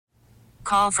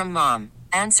call from mom.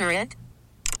 Answer it.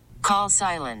 Call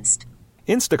silenced.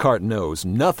 Instacart knows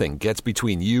nothing gets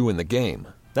between you and the game.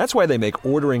 That's why they make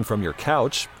ordering from your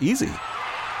couch easy.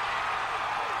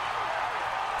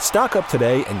 Stock up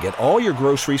today and get all your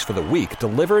groceries for the week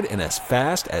delivered in as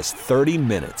fast as 30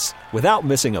 minutes without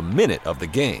missing a minute of the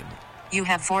game. You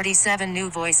have 47 new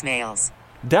voicemails.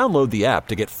 Download the app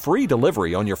to get free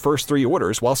delivery on your first 3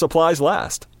 orders while supplies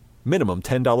last. Minimum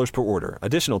 $10 per order.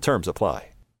 Additional terms apply.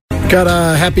 Got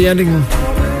a happy ending.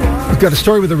 Got a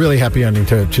story with a really happy ending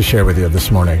to share with you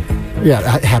this morning. Yeah,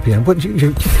 happy ending. What do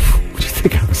you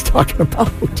think I was talking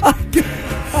about?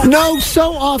 No,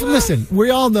 so often. Listen, we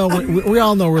all know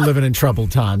we're living in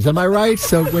troubled times. Am I right?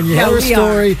 So when you hear a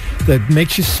story that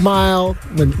makes you smile,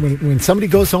 when somebody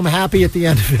goes home happy at the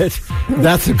end of it,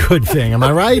 that's a good thing. Am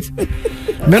I right?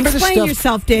 Explain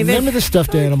yourself, David. Remember the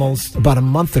stuffed animals? About a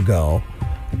month ago,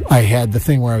 I had the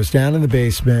thing where I was down in the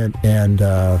basement and.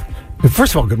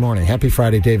 First of all, good morning. Happy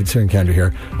Friday. David Sinkender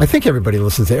here. I think everybody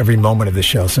listens to every moment of the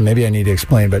show, so maybe I need to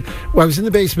explain. But I was in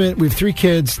the basement. We have 3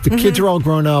 kids. The kids are all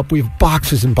grown up. We have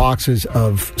boxes and boxes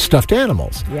of stuffed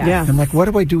animals. Yeah. I'm like, what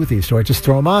do I do with these? Do I just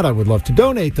throw them out? I would love to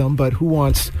donate them, but who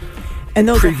wants and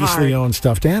those previously owned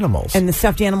stuffed animals? And the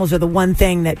stuffed animals are the one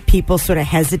thing that people sort of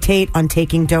hesitate on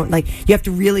taking. You have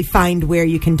to really find where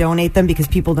you can donate them because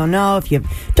people don't know if you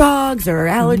have dogs or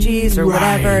allergies or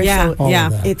whatever. Yeah,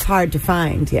 so it's hard to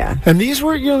find. Yeah. And these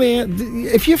were,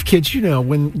 if you have kids,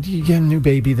 when you get a new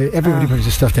baby, everybody brings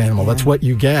a stuffed animal. Yeah. That's what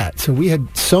you get. So we had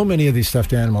so many of these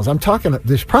stuffed animals. I'm talking,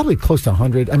 there's probably close to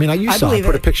 100. I mean,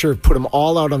 put them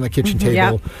all out on the kitchen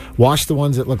table, wash the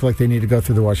ones that look like they need to go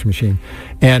through the washing machine,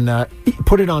 and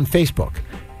put it on Facebook.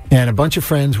 And a bunch of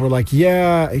friends were like,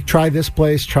 yeah, try this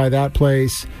place, try that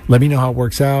place. Let me know how it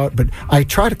works out. But I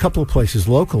tried a couple of places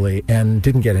locally and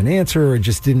didn't get an answer or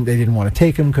they didn't want to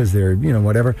take them because they're,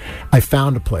 whatever. I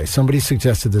found a place. Somebody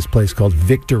suggested this place called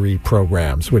Victory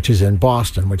Programs, which is in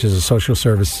Boston, which is a social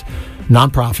service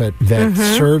nonprofit that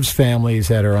serves families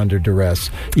that are under duress,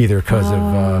 either because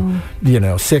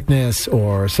of, sickness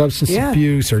or substance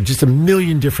abuse or just a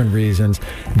million different reasons.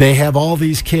 They have all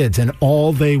these kids and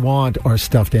all they want are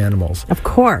stuffed animals. Of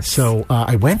course. So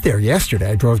I went there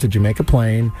yesterday. I drove to Jamaica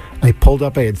Plain. I pulled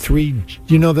up. I had 3,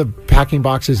 the packing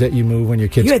boxes that you move when your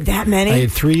kids... You had that many? I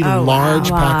had 3 large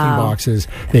packing boxes.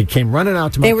 They came running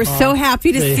out to my car. They were so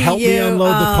happy to see you. They helped me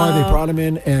unload the car. They brought them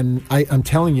in. And I'm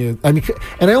telling you, and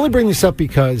I only bring this up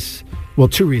because... Well,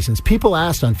 2 reasons. People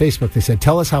asked on Facebook, they said,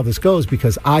 tell us how this goes,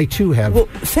 because I, too, have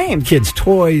kids'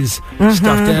 toys, stuffed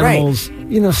animals,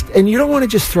 and you don't want to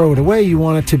just throw it away. You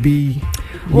want it to be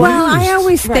Well, I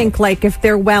always think, if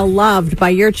they're well-loved by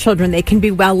your children, they can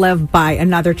be well-loved by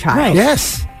another child. Right.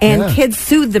 Yes. And kids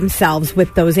soothe themselves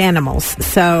with those animals.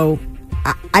 So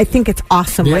I think it's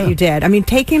awesome what you did. I mean,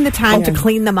 taking the time to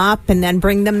clean them up and then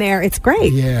bring them there, it's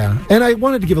great. Yeah. And I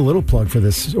wanted to give a little plug for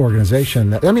this organization.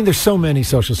 There's so many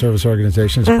social service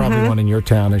organizations. There's probably one in your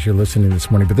town as you're listening this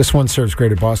morning. But this one serves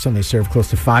Greater Boston. They served close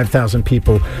to 5,000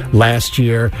 people last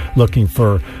year looking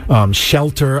for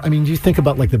shelter. I mean, you think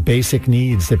about the basic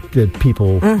needs that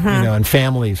people, and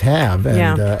families have.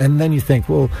 And then you think,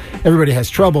 well, everybody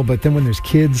has trouble. But then when there's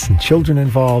kids and children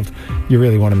involved, you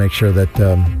really want to make sure that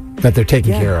they're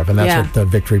taken care of, and that's what the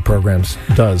Victory Programs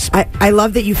does. I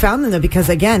love that you found them, though, because,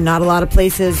 again, not a lot of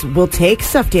places will take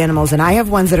stuffed animals, and I have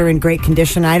ones that are in great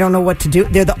condition. I don't know what to do.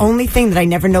 They're the only thing that I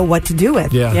never know what to do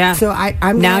with. Yeah. So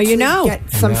I'm now going to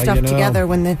get some stuff together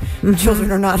when the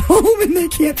children are not home and they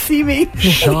can't see me.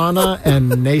 Shauna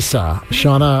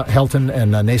Helton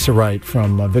and Nasa Wright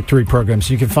from Victory Programs.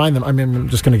 You can find them. I'm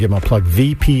just going to give them a plug,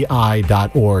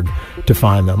 vpi.org to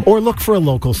find them. Or look for a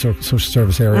local social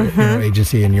service area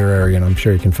agency in your area, and I'm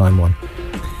sure you can find one.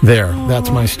 There, that's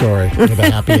my story with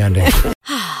a happy ending.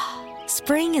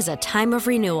 Spring is a time of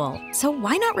renewal, so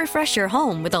why not refresh your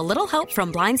home with a little help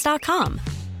from Blinds.com?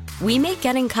 We make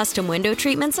getting custom window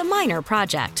treatments a minor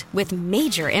project with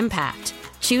major impact.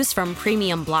 Choose from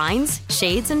premium blinds,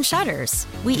 shades, and shutters.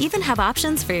 We even have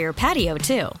options for your patio,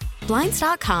 too.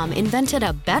 Blinds.com invented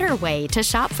a better way to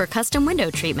shop for custom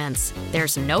window treatments.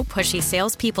 There's no pushy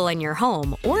salespeople in your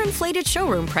home or inflated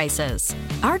showroom prices.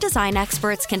 Our design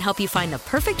experts can help you find the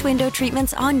perfect window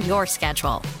treatments on your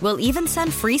schedule. We'll even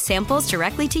send free samples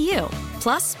directly to you.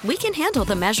 Plus, we can handle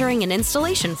the measuring and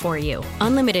installation for you.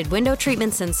 Unlimited window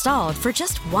treatments installed for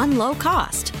just one low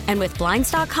cost. And with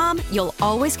Blinds.com, you'll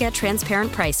always get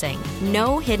transparent pricing.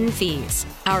 No hidden fees.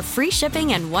 Our free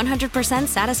shipping and 100%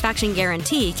 satisfaction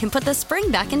guarantee can put the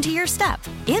spring back into your step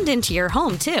and into your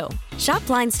home, too. Shop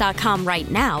Blinds.com right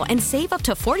now and save up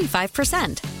to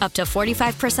 45%. Up to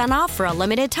 45% off for a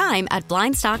limited time at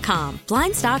Blinds.com.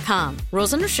 Blinds.com.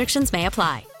 Rules and restrictions may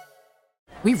apply.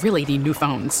 We really need new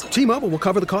phones. T-Mobile will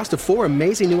cover the cost of 4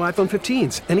 amazing new iPhone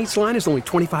 15s, and each line is only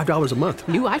 $25 a month.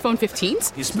 New iPhone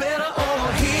 15s? It's better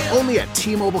over here. Only at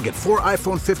T-Mobile, get 4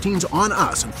 iPhone 15s on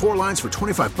us and 4 lines for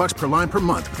 $25 per line per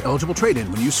month with eligible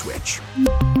trade-in when you switch.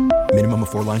 Minimum of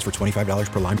 4 lines for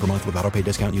 $25 per line per month with autopay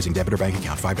discount using debit or bank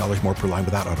account. $5 more per line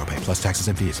without autopay, plus taxes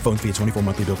and fees. Phone fee at 24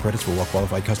 monthly bill credits for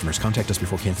well-qualified customers. Contact us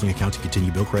before canceling account to continue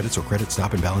bill credits or credit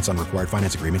stop and balance on required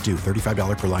finance agreement due.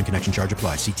 $35 per line connection charge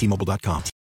applies. See T-Mobile.com.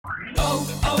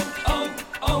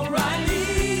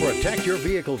 O'Reilly. Protect your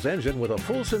vehicle's engine with a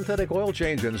full synthetic oil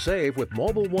change and save with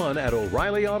Mobile One at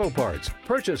O'Reilly Auto Parts.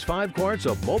 Purchase 5 quarts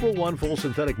of Mobile One full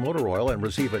synthetic motor oil and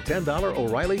receive a $10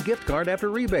 O'Reilly gift card after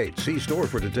rebate. See store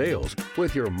for details.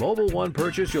 With your Mobile One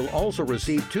purchase, you'll also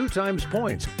receive 2 times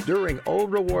points during O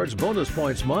Rewards Bonus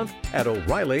Points Month at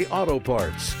O'Reilly Auto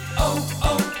Parts.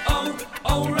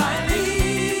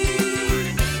 O'Reilly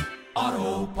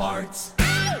Auto Parts.